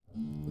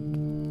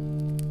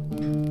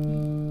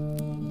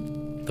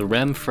The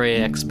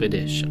Remfray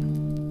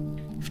Expedition,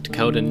 with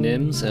Dakota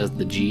Nims as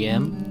the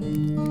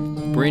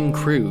GM, Bryn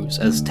Cruz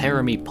as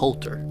Teremy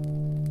Poulter,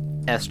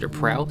 Esther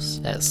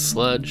Prouse as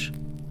Sludge,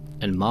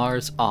 and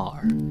Mars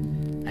R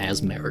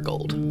as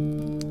Marigold.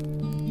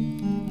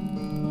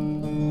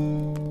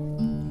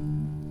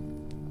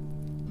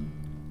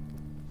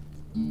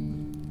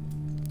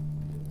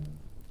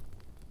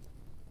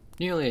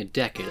 Nearly a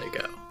decade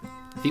ago,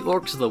 the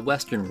orcs of the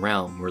Western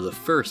Realm were the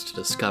first to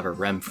discover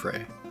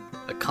Remfray,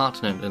 a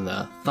continent in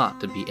the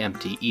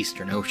thought-to-be-empty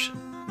Eastern Ocean.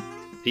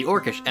 The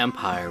Orcish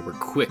Empire were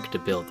quick to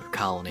build their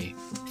colony,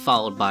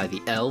 followed by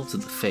the elves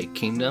of the Fake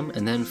Kingdom,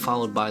 and then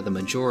followed by the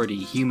majority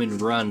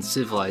human-run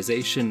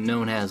civilization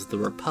known as the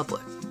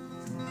Republic.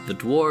 The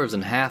dwarves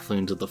and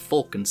halflings of the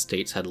Vulcan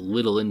states had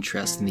little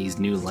interest in these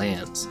new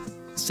lands,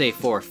 save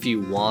for a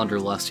few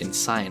wanderlusting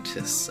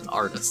scientists and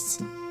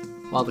artists.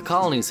 While the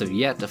colonies have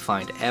yet to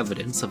find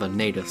evidence of a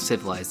native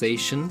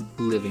civilization,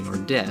 living or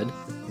dead,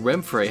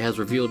 Remfray has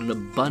revealed an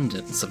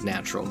abundance of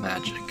natural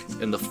magic,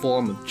 in the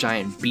form of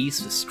giant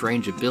beasts with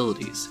strange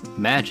abilities.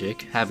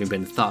 Magic, having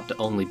been thought to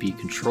only be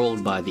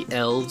controlled by the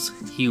elves,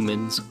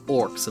 humans,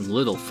 orcs, and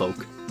little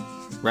folk,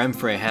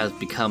 Remfray has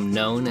become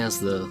known as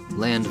the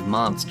Land of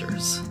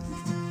Monsters.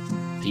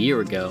 A year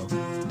ago,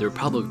 the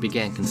Republic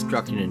began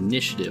constructing an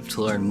initiative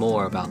to learn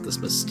more about this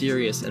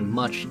mysterious and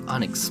much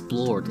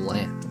unexplored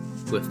land,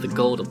 with the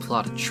goal to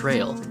plot a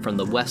trail from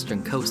the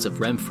western coast of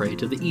Remfray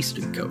to the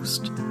eastern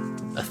coast.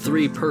 A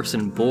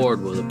 3-person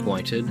board was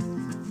appointed: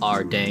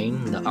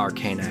 Ardane, the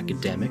arcane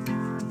academic,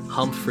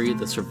 Humphrey,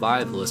 the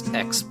survivalist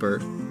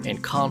expert,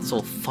 and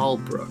Consul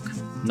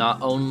Falbrook,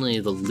 not only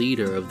the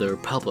leader of the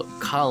Republic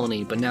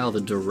colony, but now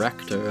the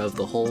director of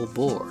the whole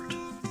board.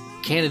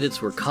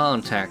 Candidates were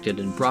contacted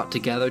and brought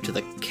together to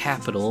the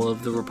capital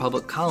of the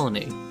Republic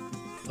colony.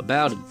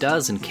 About a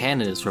dozen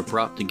candidates were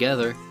brought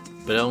together,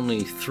 but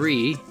only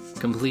 3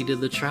 completed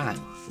the trial.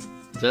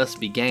 Thus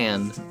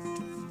began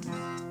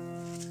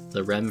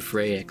the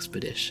Remfray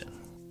Expedition.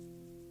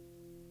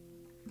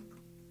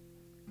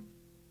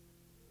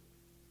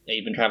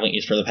 You've been traveling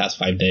east for the past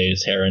 5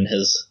 days. Heron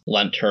has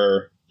lent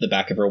her the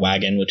back of her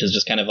wagon, which is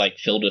just kind of like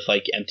filled with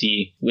like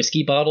empty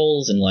whiskey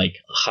bottles and like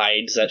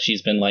hides that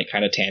she's been like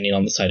kind of tanning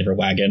on the side of her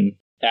wagon.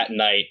 At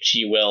night,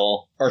 she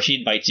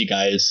invites you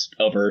guys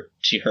over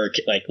to her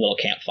like little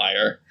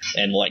campfire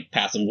and like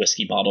pass a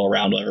whiskey bottle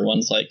around while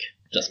everyone's like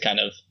just kind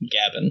of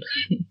gabbing.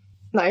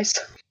 Nice.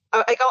 I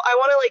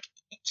want to like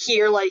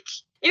hear like,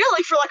 you know,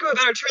 like for lack of a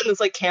better term, those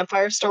like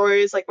campfire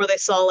stories, like where they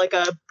saw like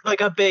a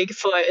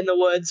Bigfoot in the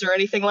woods or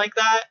anything like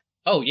that.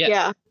 Oh yeah.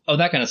 Yeah. Oh,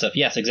 that kind of stuff.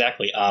 Yes,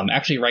 exactly.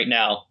 Actually, right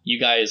now, you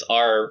guys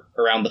are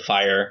around the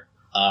fire,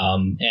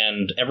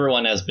 and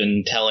everyone has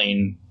been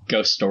telling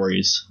ghost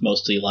stories,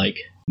 mostly like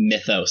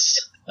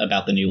mythos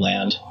about the new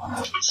land.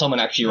 Someone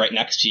actually right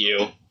next to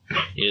you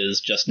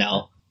is just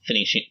now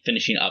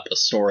finishing up a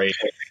story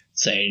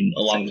saying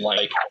along the line,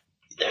 like,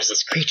 there's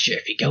this creature,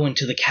 if you go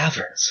into the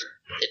caverns,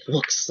 it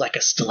looks like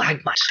a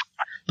stalagmite,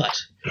 but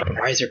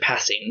while you're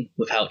passing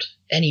without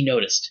any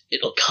notice,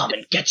 it'll come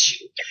and get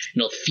you,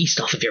 and it'll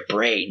feast off of your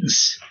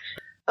brains.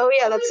 Oh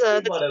yeah, that's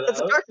a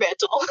dark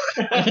mantle.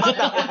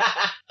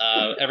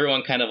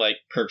 Everyone kind of like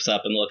perks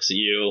up and looks at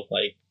you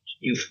like,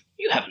 you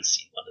haven't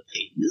seen one of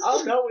these.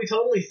 Oh no, we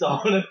totally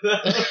saw one of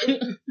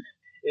them.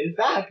 In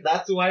fact,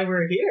 that's why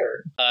we're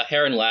here.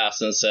 Heron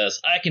laughs and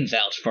says, I can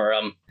vouch for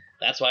them.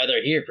 That's why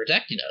they're here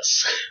protecting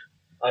us.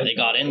 They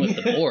got in with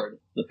the board.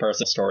 The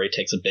person's story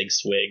takes a big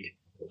swig,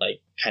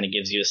 like, kind of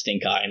gives you a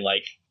stink eye and,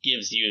 like,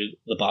 gives you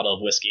the bottle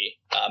of whiskey,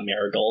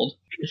 Marigold.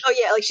 Oh,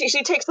 yeah, like,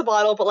 she takes the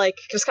bottle, but, like,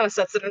 just kind of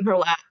sets it in her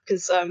lap,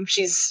 because,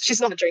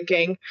 she's not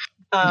drinking.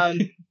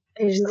 And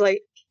she's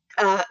like,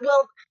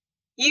 well,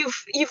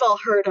 you've all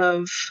heard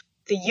of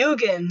the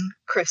Yugen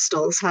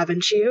crystals,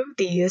 haven't you?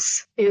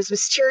 These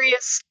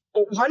mysterious,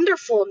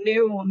 wonderful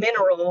new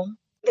mineral.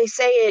 They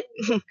say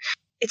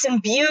it's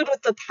imbued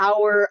with the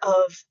power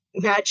of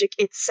magic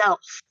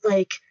itself,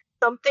 like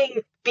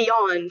something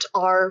beyond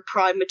our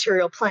prime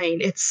material plane.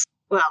 It's,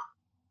 well,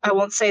 I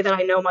won't say that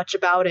I know much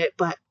about it,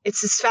 but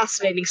it's this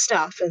fascinating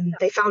stuff, and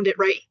they found it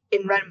right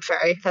in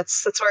Remfray.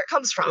 That's where it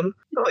comes from.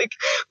 Like,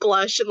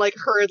 blush and like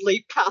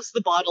hurriedly pass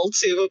the bottle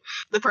to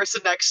the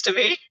person next to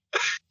me.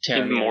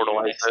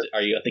 Immortalize it.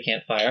 Are you at the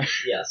campfire?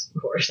 Yes,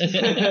 of course.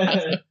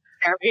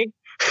 Teremy.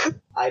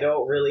 I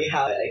don't really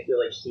have it. I feel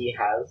like he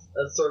has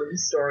a sort of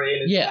story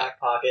in his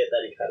back pocket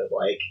that he kind of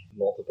like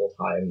multiple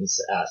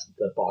times at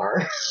the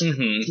bar.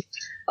 Mm-hmm.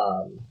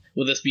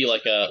 Will this be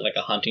like a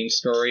hunting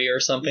story or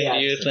something, do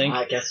you think?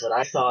 I guess what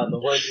I saw in the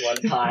woods one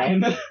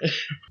time.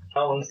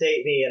 Almost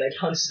ate me and I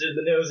punched it in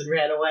the nose and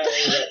ran away,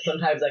 but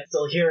sometimes I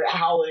still hear it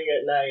howling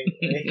at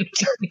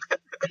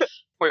night.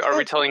 Wait, are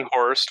we telling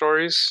horror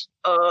stories?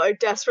 I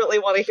desperately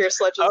want to hear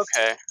Sledge's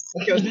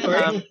ghost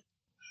story.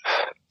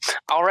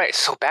 All right,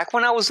 so back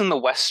when I was in the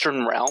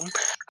Western Realm,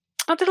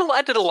 I did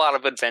a lot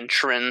of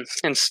adventuring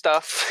and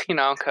stuff, you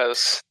know,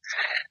 because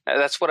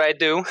that's what I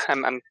do.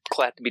 I'm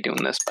glad to be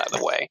doing this, by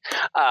the way.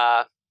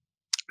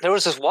 There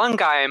was this one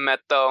guy I met,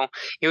 though.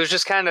 He was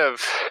just kind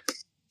of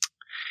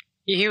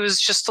He was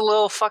just a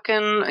little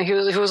fucking. He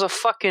was a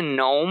fucking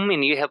gnome,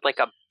 and he had like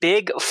a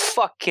big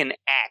fucking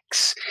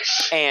axe.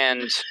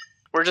 And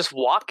we're just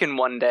walking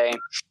one day,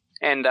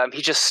 and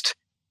he just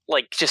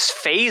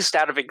phased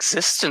out of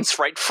existence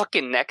right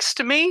fucking next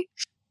to me.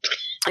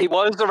 He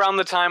was around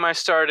the time I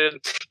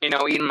started,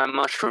 eating my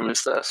mushrooms and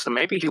stuff. So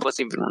maybe he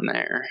wasn't even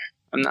there.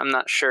 I'm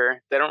not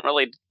sure. They don't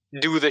really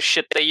do the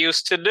shit they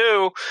used to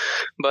do,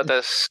 but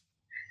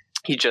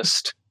he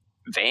just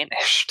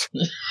vanished.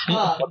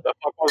 What the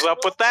fuck was up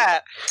with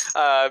that?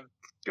 I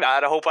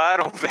hope I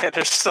don't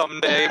vanish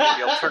someday.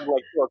 Maybe I'll turn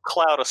like to a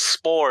cloud of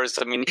spores.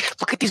 I mean,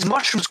 look at these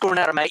mushrooms growing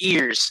out of my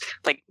ears.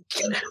 Like,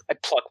 I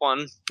pluck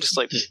one, just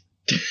like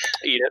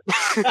eat it.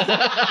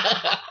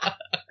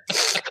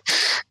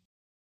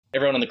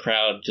 Everyone in the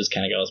crowd just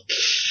kind of goes,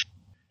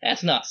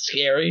 "That's not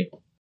scary."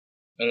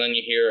 And then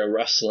you hear a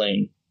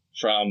rustling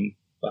from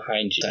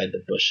behind you, inside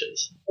the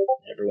bushes.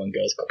 Everyone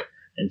goes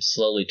and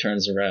slowly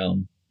turns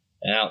around,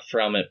 and out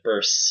from it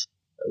bursts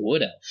a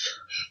wood elf.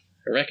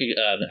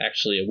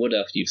 Actually, a wood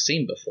elf you've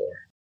seen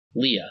before,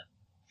 Leah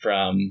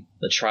from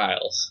the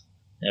trials.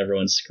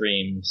 Everyone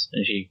screams,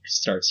 and she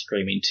starts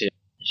screaming too.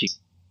 She's,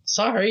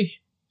 "Sorry,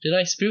 did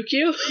I spook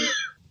you?"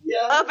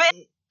 Yeah.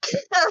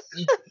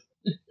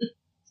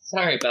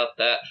 Sorry about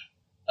that.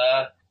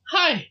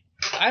 Hi,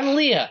 I'm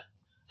Leah.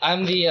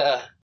 I'm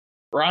the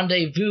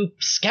rendezvous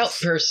scout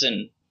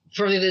person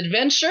for the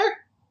adventure.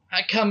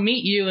 I come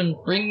meet you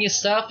and bring you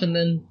stuff, and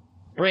then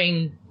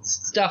bring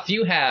stuff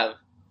you have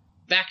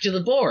back to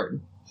the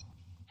board.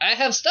 I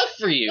have stuff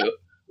for you.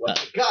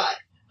 What you got?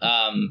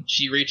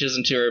 She reaches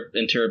into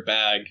her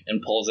bag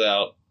and pulls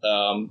out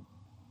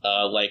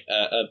like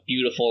a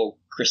beautiful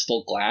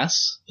crystal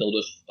glass filled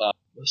with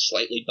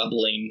slightly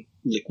bubbling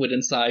liquid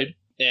inside.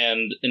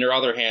 And in her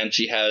other hand,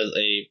 she has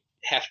a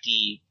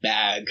hefty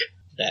bag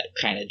that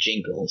kind of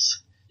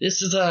jingles.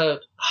 This is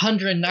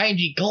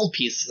 190 gold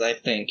pieces, I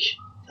think.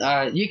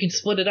 You can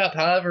split it up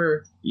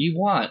however you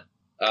want.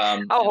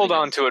 I'll hold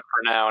on to it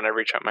for now, and I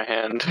reach out my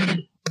hand.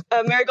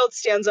 Marigold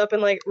stands up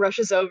and, like,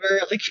 rushes over,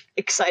 like,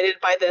 excited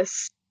by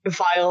this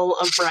vial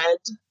of bread,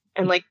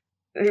 and, like,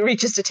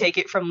 reaches to take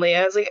it from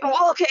Leah. It's like,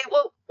 well, okay,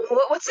 well,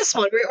 what's this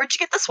one? Where'd you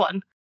get this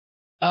one?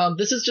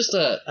 This is just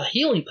a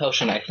healing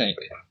potion, I think.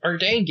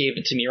 Ardane gave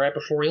it to me right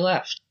before we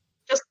left.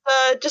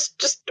 Just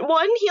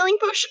one healing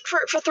potion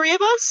for three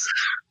of us?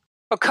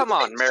 Oh, come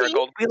on,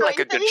 Marigold. We like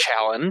a good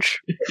challenge.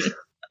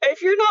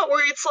 If you're not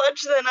worried,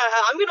 Sludge, then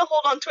I'm gonna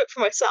hold on to it for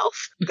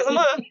myself. Because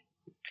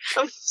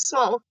I'm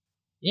small.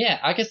 Yeah,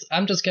 I guess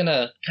I'm just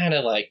gonna kind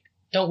of like,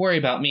 don't worry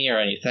about me or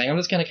anything. I'm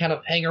just gonna kind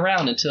of hang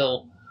around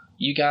until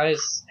you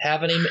guys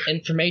have any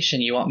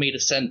information you want me to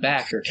send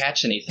back or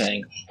catch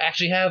anything. I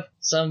actually have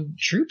some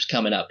troops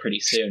coming up pretty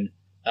soon.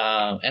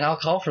 And I'll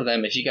call for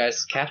them if you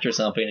guys capture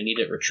something and need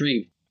it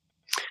retrieved.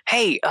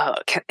 Hey,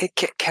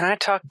 can I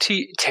talk to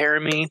you,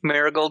 Teremy,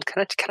 Marigold?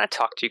 Can I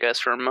talk to you guys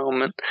for a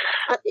moment?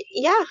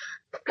 Yeah.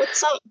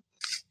 What's up?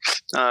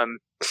 I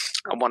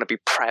want to be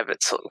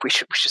private, so we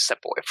should step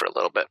away for a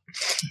little bit.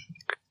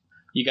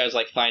 You guys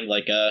like find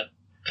like a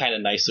kind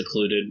of nice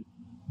secluded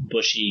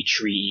bushy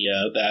tree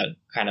that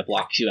kind of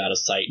blocks you out of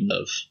sight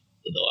of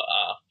the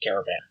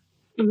caravan.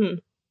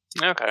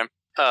 Mm-hmm. Okay.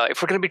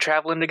 If we're gonna be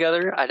traveling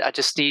together, I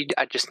just need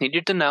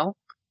you to know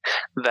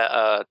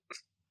that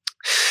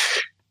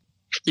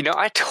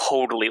I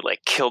totally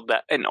like killed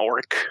an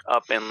orc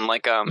up in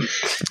like the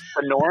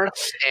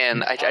north,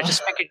 and I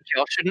just figured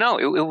y'all should know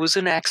it was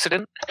an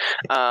accident.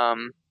 But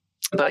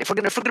if we're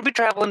gonna be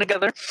traveling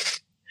together,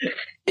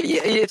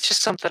 it's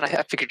just something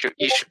I figured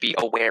you should be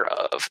aware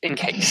of in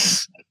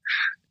case.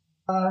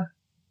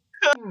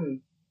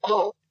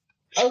 Oh,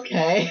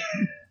 okay.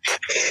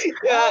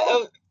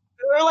 Yeah,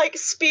 we're like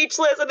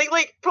speechless. I think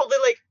like probably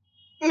like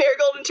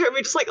Marigold and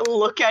Teremy just like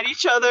look at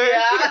each other,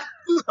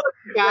 look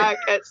back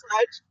at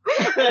Sludge,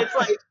 and it's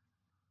like,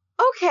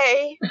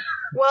 okay,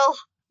 well,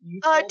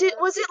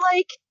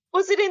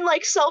 was it in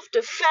like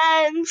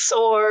self-defense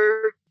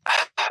or?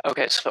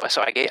 Okay, so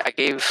I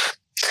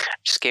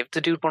just gave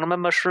the dude one of my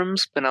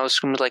mushrooms, and I was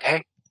gonna be like,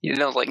 hey.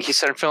 Like he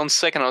started feeling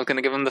sick, and I was going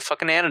to give him the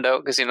fucking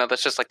antidote because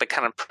that's just like the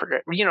kind of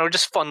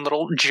just fun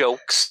little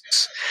jokes.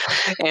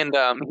 And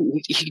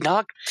he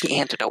knocked the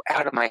antidote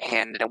out of my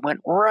hand, and it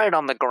went right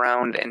on the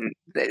ground. And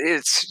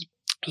it's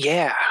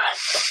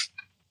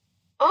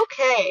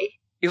Okay.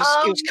 It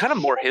was kind of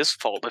more his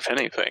fault, if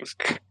anything.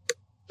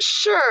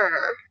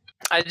 Sure.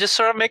 I just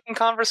started making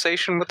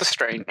conversation with a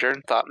stranger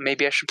and thought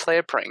maybe I should play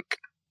a prank.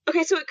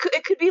 Okay, so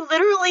it could be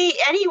literally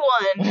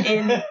anyone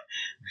in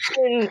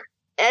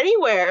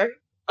anywhere.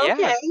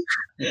 Okay.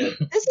 Yeah.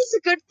 This is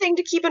a good thing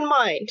to keep in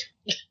mind.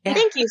 Yeah.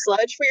 Thank you,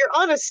 Sludge, for your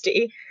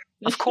honesty.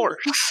 Of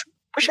course.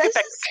 We should get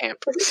back to camp.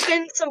 This has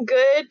been some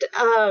good,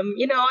 I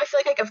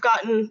feel like I've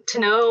gotten to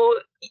know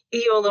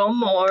you a little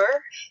more,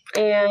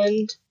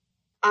 and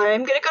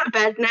I'm going to go to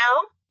bed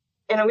now,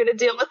 and I'm going to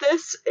deal with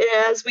this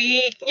as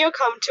we,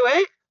 come to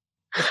it.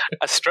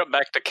 I strut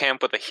back to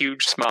camp with a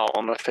huge smile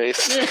on my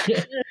face.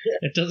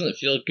 It doesn't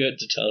feel good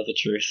to tell the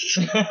truth.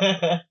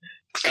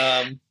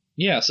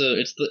 Yeah, so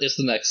it's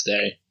the next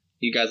day,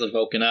 You guys have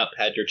woken up,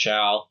 had your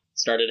chow,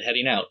 started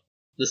heading out.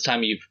 This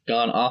time you've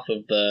gone off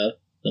of the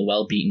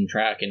well-beaten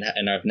track and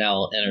have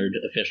now entered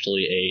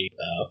officially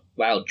a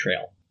wild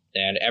trail.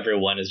 And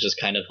everyone has just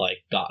kind of,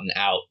 like, gotten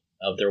out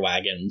of their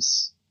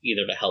wagons,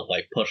 either to help,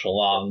 like, push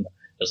along,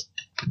 just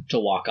to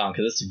walk on,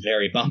 because it's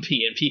very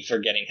bumpy and people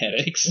are getting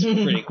headaches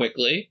pretty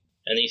quickly.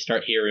 And then you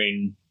start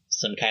hearing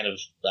some kind of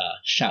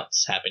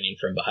shouts happening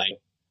from behind.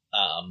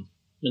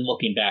 And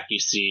looking back, you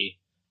see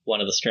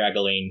one of the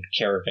straggling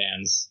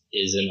caravans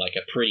is in, like,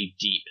 a pretty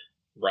deep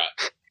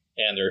rut,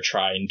 and they're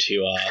trying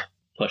to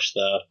push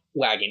the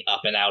wagon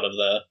up and out of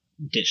the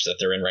ditch that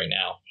they're in right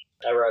now.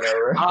 I run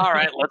over. All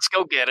right, let's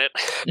go get it.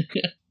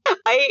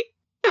 I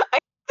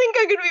think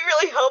I'm gonna be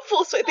really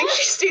helpful, so I think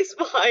she stays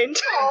behind.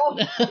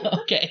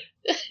 Okay.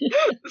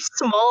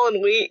 Small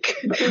and weak.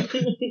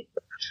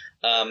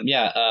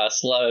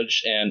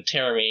 Sludge and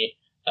Teremy,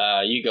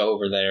 you go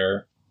over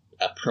there.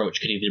 Approach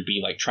could either be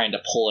like trying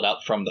to pull it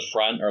up from the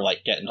front or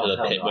like get into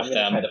the pit with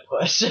them. I'm gonna try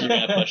to push. You're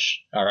gonna push.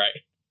 All right,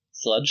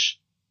 Sludge.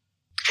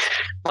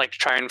 Like,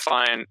 try and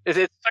find. It's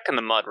stuck in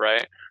the mud,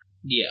 right?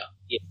 Yeah.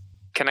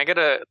 Can I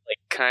can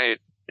I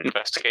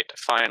investigate to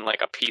find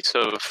like a piece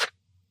of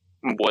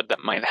wood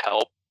that might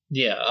help?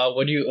 Yeah.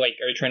 What do you like?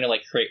 Are you trying to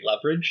like create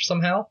leverage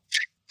somehow?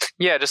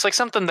 Yeah, just like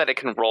something that it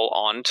can roll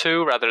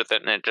onto rather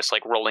than it just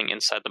like rolling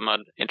inside the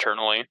mud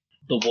internally.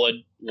 The wood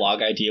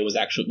log idea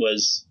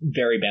was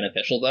very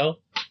beneficial though,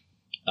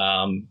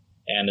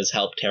 and has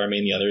helped Teremy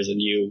and the others,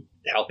 and you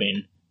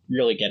helping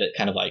really get it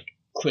kind of like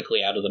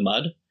quickly out of the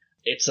mud.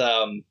 It's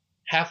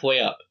halfway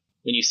up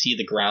when you see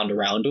the ground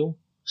around you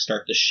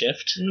start to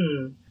shift.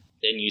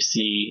 Then you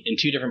see in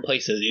two different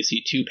places you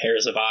see two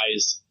pairs of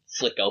eyes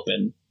flick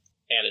open,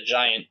 and a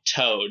giant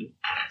toad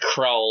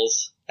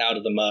crawls out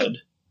of the mud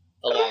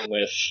along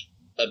with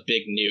a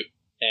big newt.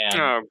 And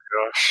Oh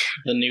gosh.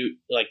 the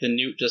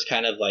newt just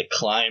kind of like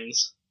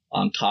climbs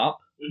on top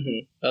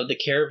of the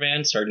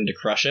caravan, starting to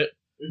crush it.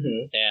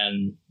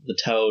 And the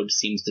toad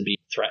seems to be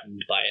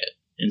threatened by it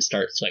and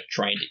starts like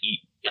trying to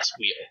eat its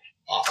wheel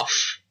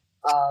off.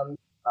 Am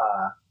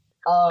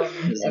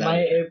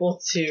I able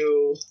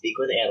to speak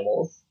with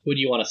animals? What do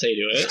you want to say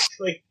to it?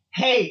 Like,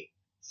 hey,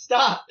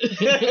 stop!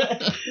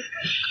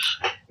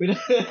 we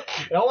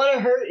don't want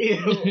to hurt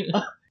you.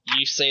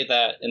 You say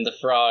that, and the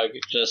frog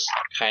just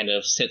kind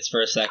of sits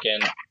for a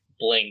second,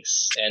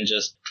 blinks, and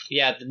just,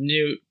 the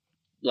newt,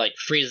 like,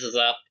 freezes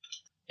up,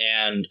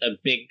 and a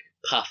big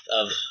puff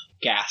of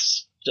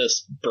gas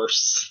just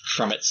bursts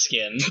from its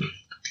skin.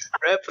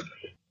 Rip.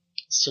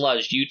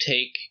 Sludge, you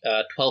take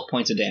 12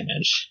 points of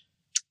damage.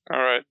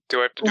 Alright, do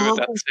I have to do a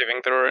death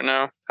saving throw right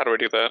now? How do I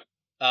do that?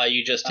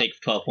 You just take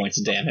 12 points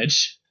of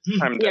damage.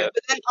 I'm Yeah, dead.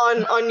 but then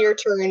on your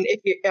turn, if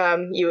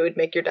you would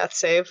make your death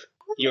save.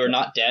 You are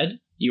not dead.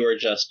 You are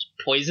just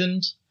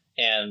poisoned,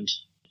 and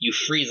you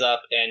freeze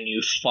up, and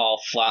you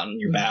fall flat on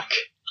your back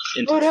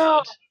into Oh the no!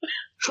 mud,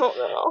 Oh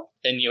no!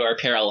 and you are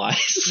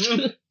paralyzed.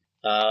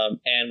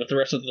 And with the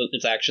rest of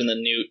its action, the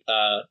newt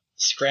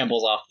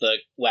scrambles off the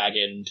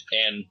wagon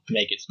and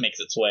makes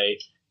its way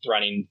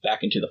running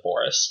back into the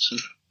forest.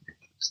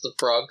 It's the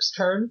frog's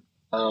turn.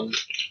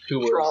 Who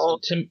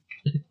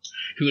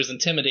was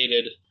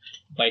intimidated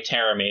by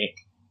Teremy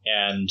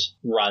and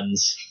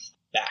runs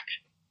back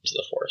to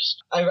the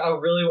forest. I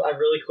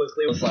really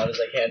quickly, as loud as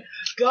I can,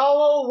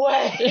 go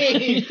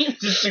away!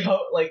 Just to go,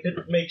 like,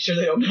 to make sure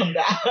they don't come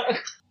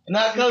back. And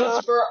that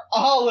goes for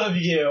all of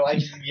you! I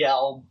just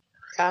yelled.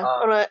 Yeah,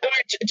 I'm gonna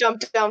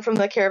jump down from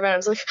the caravan. I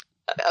was like,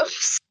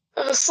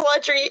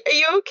 Sludge, are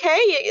you okay?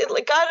 You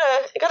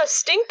got a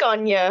stink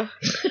on you. Fine.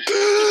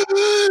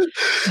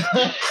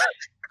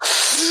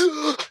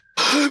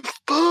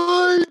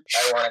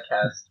 I want to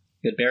cast.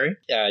 Good berry?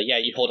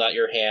 You hold out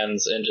your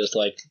hands and just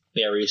like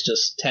berries,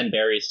 just 10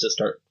 berries just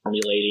start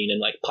formulating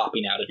and like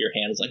popping out of your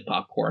hands like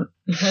popcorn.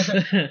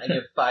 I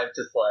give 5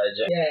 to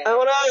Sludge. Yeah. I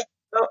wanna,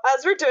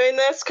 as we're doing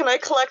this, can I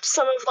collect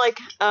some of like,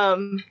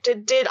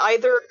 did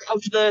either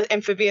of the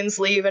amphibians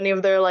leave any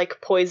of their like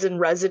poison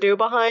residue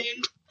behind?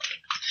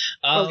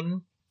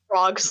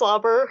 Frog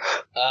slobber?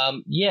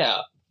 Yeah.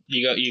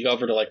 You go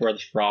over to like where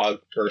the frog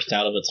burst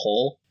out of its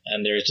hole,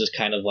 and there's just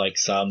kind of like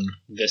some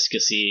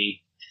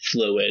viscousy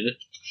fluid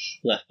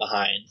left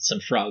behind, some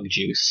frog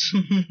juice,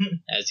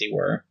 as you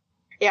were.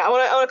 Yeah, I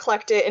want to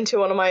collect it into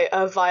one of my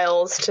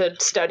vials to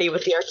study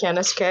with the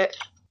Arcanist kit.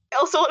 I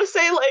also want to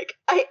say, like,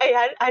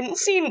 I hadn't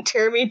seen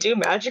Teremy do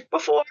magic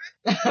before,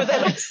 but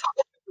then I saw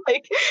her,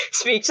 like,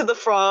 speak to the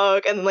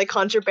frog and then, like,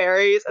 conjure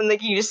berries, and,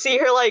 like, you just see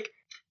her, like,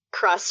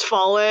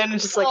 crestfallen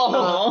and just like,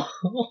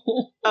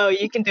 oh,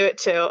 you can do it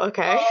too,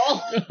 okay.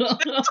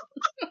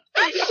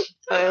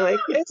 I like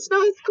it's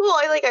cool.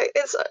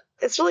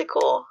 It's really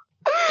cool.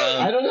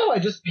 I don't know. I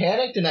just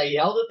panicked and I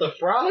yelled at the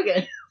frog.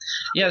 And...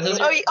 Yeah, this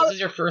is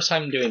your first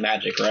time doing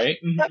magic, right?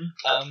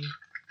 Mm-hmm.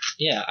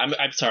 Yeah.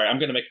 I'm sorry. I'm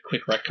gonna make a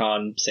quick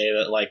retcon. Say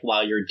that like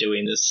while you're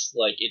doing this,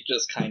 like it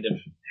just kind of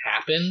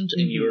happened,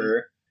 and you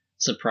were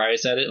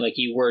surprised at it. Like,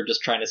 you were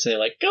just trying to say,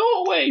 like,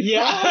 go away!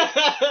 Yeah.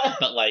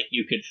 But, like,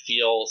 you could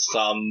feel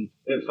some...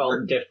 It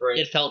felt different.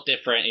 It felt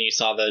different, and you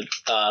saw the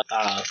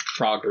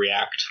frog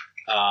react.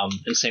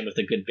 And same with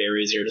the good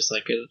berries. You're just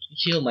like,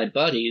 heal my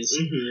buddies.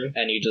 Mm-hmm.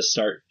 And you just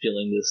start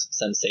feeling this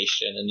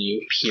sensation, and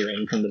you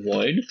peering from the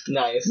void.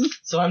 Nice.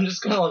 So I'm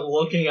just kind of like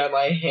looking at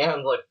my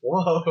hands like,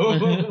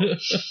 whoa.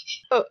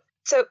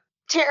 So,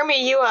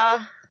 Jeremy, you've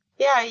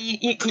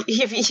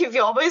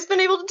always been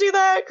able to do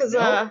that? Because,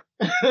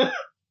 Nope.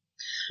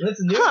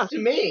 That's news to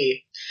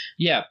me.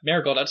 Yeah,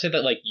 Marigold, I'd say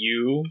that, like,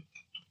 you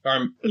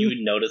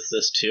noticed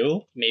this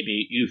too.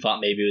 Maybe you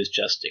thought maybe it was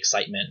just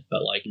excitement,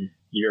 but, like,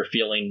 you're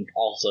feeling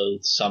also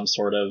some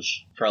sort of,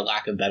 for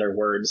lack of better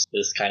words,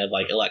 this kind of,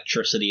 like,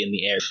 electricity in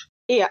the air.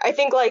 yeah, I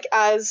think, like,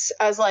 as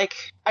like,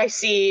 I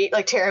see,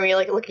 like, Jeremy,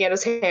 like, looking at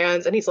his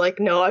hands, and he's like,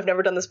 no, I've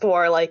never done this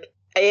before, like,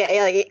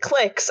 it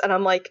clicks, and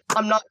I'm like,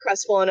 I'm not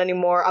crestfallen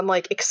anymore, I'm,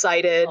 like,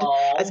 excited,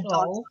 as it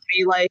dawns on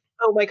me, like,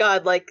 oh my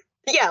god, like,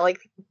 yeah, like,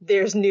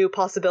 there's new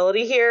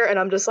possibility here, and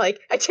I'm just like,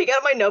 I take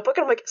out my notebook,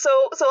 and I'm like, so,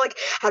 like,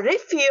 how did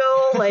it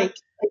feel? Like,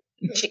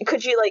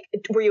 could you, like,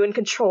 were you in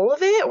control of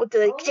it?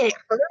 Did it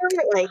hurt?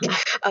 Like,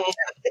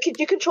 could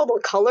you control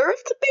the color of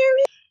the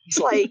berries?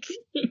 Like,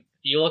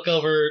 You look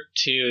over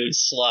to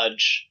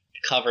Sludge,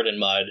 covered in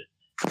mud,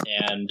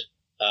 and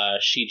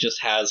she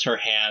just has her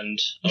hand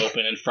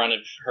open in front of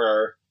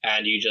her,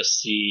 and you just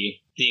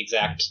see the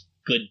exact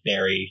good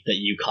berry that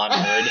you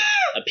conjured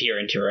appear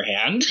into her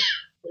hand.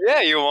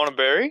 Yeah, you want a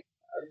berry?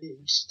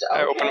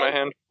 I open my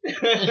hand.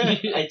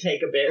 I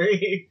take a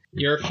berry.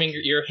 Your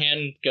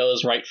hand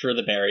goes right for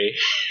the berry,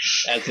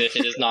 as if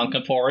it is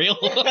non-corporeal.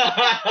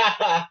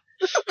 oh,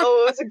 it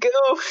was a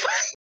goof.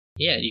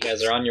 Yeah, you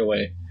guys are on your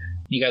way.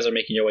 You guys are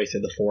making your way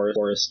through the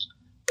forest,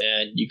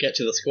 and you get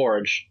to the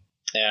Scourge,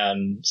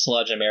 and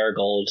Sludge and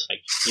Marigold,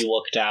 like, you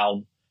look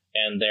down,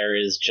 and there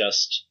is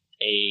just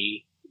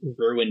a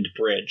ruined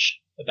bridge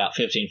about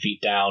 15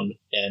 feet down,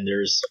 and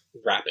there's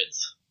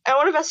rapids. I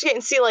want to investigate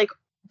and see, like,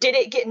 did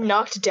it get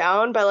knocked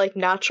down by, like,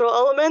 natural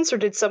elements, or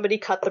did somebody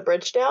cut the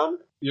bridge down?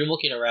 You're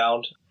looking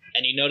around,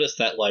 and you notice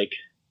that, like,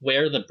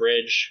 where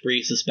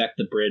you suspect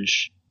the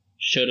bridge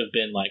should have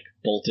been, like,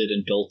 bolted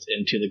and built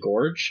into the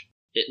gorge,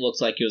 it looks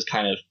like it was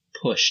kind of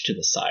pushed to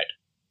the side.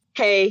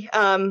 Hey,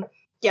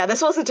 yeah,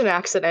 this wasn't an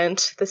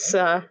accident. This,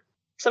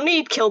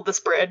 somebody killed this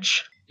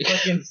bridge.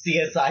 Fucking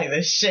CSI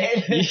this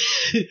shit.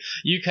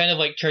 You kind of,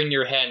 like, turn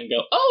your head and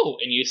go, oh!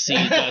 And you see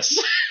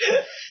just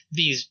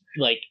these,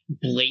 like,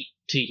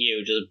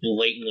 just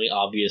blatantly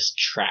obvious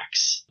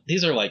tracks.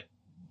 These are, like,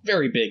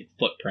 very big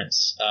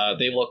footprints.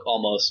 They look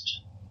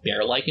almost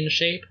bear-like in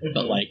shape,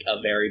 but, like,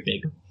 a very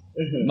big...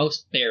 Mm-hmm.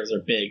 Most bears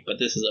are big, but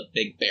this is a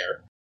big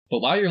bear. But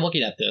while you're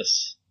looking at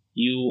this,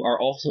 you are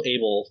also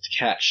able to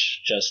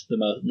catch just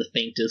the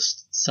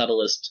faintest,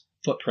 subtlest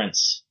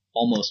footprints,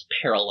 almost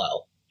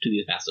parallel to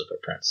these massive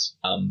footprints.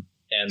 And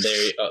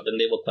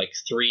they look like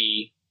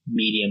 3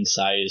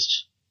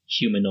 medium-sized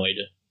humanoid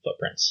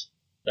footprints.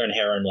 And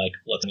Heron, like,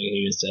 looks at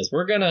you and says,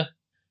 We're gonna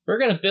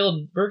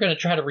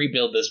try to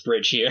rebuild this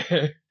bridge here.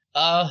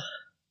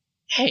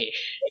 Hey,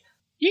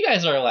 you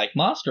guys are like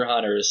monster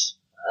hunters,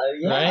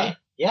 Yeah. right?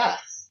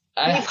 Yes.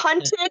 We've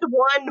hunted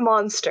one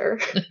monster.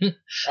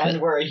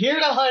 And we're here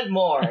to hunt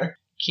more.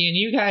 Can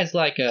you guys,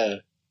 like,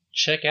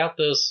 check out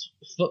those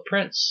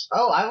footprints?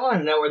 Oh, I want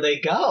to know where they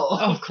go.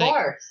 Of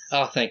course.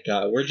 Thank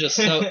God. We're just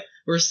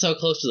we're so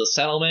close to the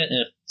settlement,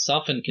 and if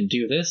something can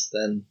do this,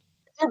 then...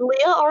 Did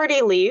Leah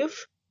already leave?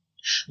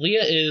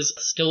 Leah is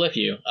still with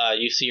you.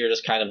 You see her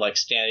just kind of, like,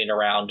 standing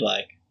around,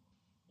 like,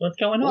 what's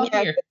going on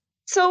here?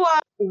 So,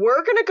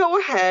 we're gonna go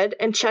ahead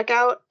and check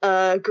out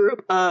a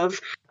group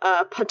of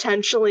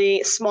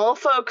potentially small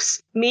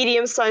folks,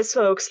 medium-sized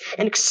folks,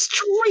 and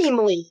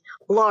extremely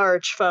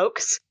large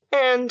folks.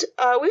 And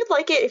we would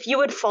like it if you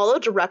would follow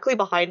directly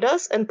behind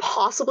us and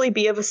possibly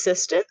be of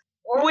assistance.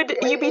 Would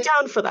you be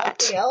down for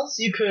that? Something else,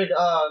 you could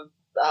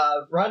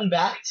run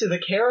back to the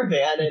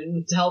caravan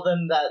and tell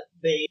them that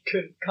they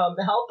could come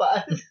help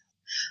us.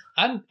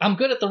 I'm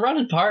good at the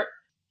running part.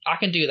 I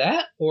can do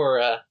that,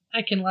 or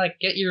I can, like,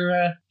 get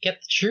the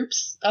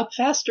troops up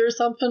faster or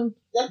something.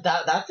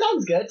 That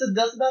sounds good. Doesn't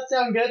that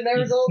sound good,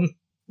 Marigold?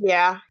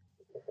 Yeah.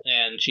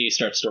 And she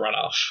starts to run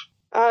off.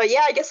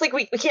 Yeah, I guess, like,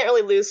 we can't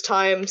really lose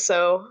time,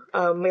 so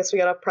I guess we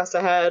gotta press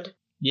ahead.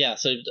 Yeah,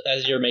 so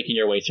as you're making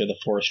your way through the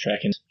forest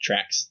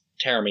tracks,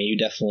 Jeremy, you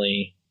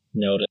definitely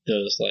notice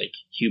those, like,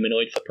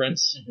 humanoid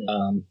footprints,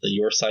 the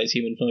your-size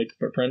humanoid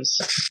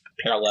footprints,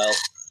 parallel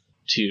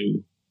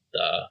to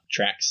the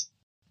tracks.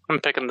 I'm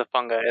picking the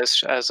fungi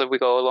as we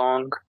go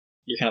along.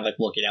 You're kind of, like,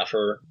 looking out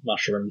for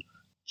mushrooms.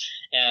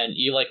 And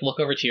you, like,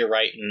 look over to your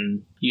right,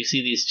 and you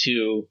see these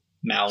 2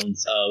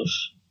 mounds of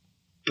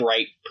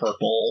bright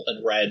purple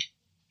and red,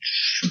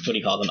 what do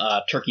you call them,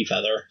 turkey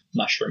feather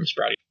mushrooms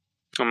sprouting.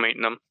 I'm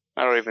eating them.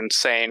 I don't even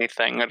say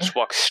anything. I just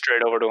walk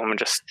straight over to them and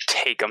just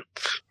take them.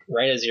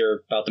 Right as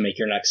you're about to make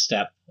your next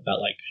step,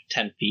 about, like,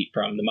 10 feet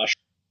from the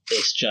mushroom,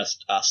 it's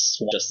just a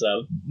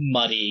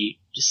muddy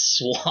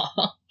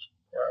swamp.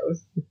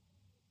 Gross.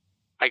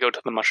 I go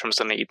to the mushrooms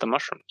and I eat the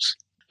mushrooms.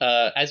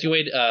 As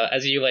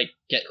you like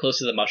get close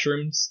to the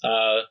mushrooms,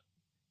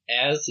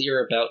 as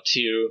you're about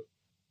to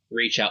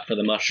reach out for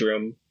the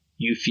mushroom,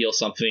 you feel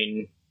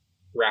something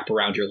wrap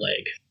around your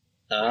leg.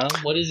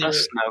 What is your?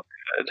 That's no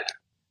good.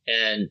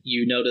 And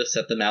you notice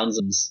that the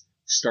mountains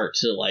start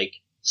to like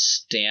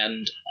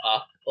stand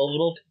up a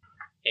little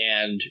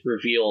and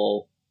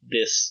reveal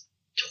this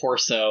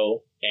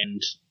torso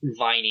and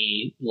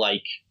viney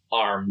like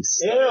arms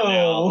that are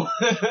now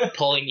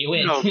pulling you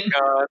in. Oh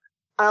god.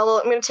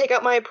 I'm gonna take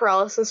out my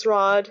paralysis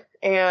rod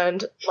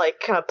and like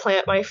kind of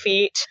plant my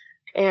feet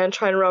and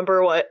try and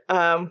remember what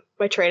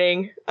my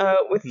training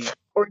with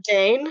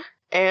Ordain,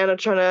 and I'm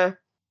trying to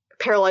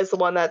paralyze the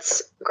one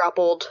that's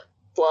grappled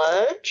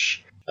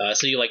Sludge.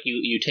 So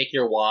you take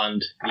your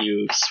wand,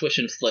 you swish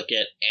and flick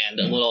it, and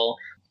a little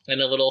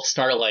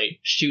starlight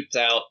shoots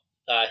out,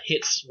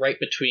 hits right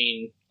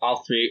between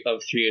all three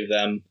of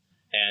them,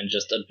 and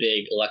just a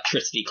big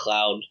electricity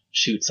cloud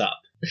shoots up.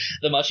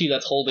 The mushie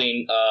that's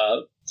holding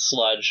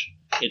Sludge,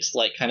 it's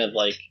like kind of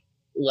like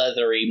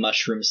leathery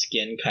mushroom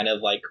skin, kind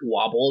of like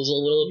wobbles a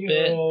little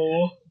bit,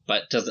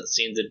 but doesn't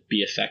seem to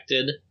be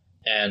affected.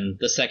 And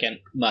the second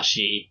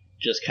mushie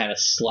just kind of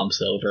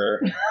slumps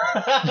over.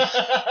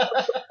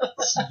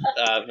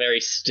 Very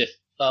stiff.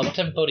 What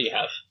type of bow do you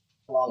have?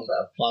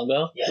 Longbow.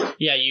 Longbow? Yeah.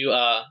 Yeah, you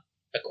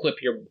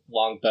equip your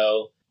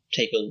longbow,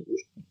 take a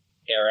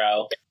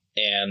arrow,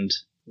 and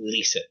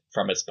release it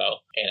from its bow.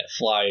 And it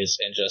flies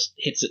and just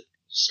hits it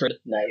straight.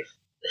 Knife.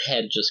 The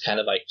head just kind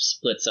of like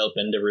splits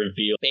open to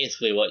reveal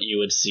basically what you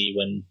would see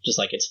when just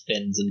like its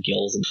fins and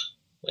gills and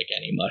like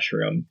any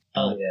mushroom.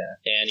 Oh, yeah.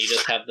 And you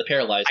just have the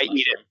paralyzed I mushroom.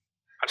 eat it.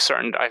 I'm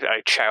starting.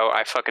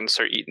 I fucking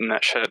start eating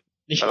that shit.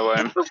 By the way,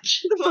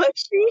 The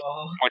mushie?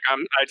 Oh,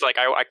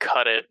 I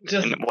cut it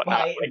just and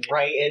whatnot. bite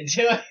right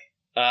into it.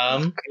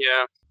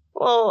 Yeah.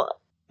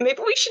 Well,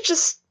 maybe we should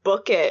just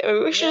book it. Maybe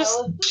we should just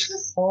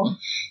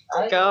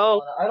I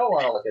go. don't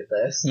want to look at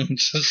this.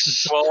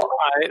 Well,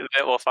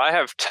 if I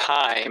have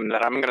time,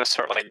 then I'm gonna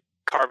start like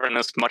carving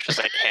as much as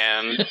I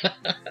can,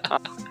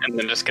 and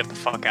then just get the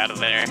fuck out of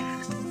there.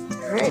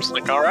 I'm just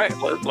like, all right,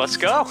 let's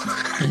go.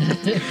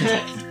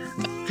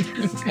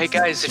 Hey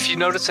guys, if you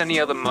notice any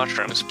other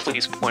mushrooms,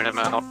 please point them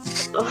out.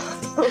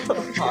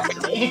 Talk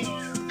to me.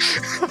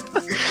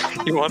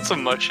 You want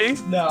some mushy?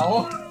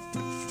 No.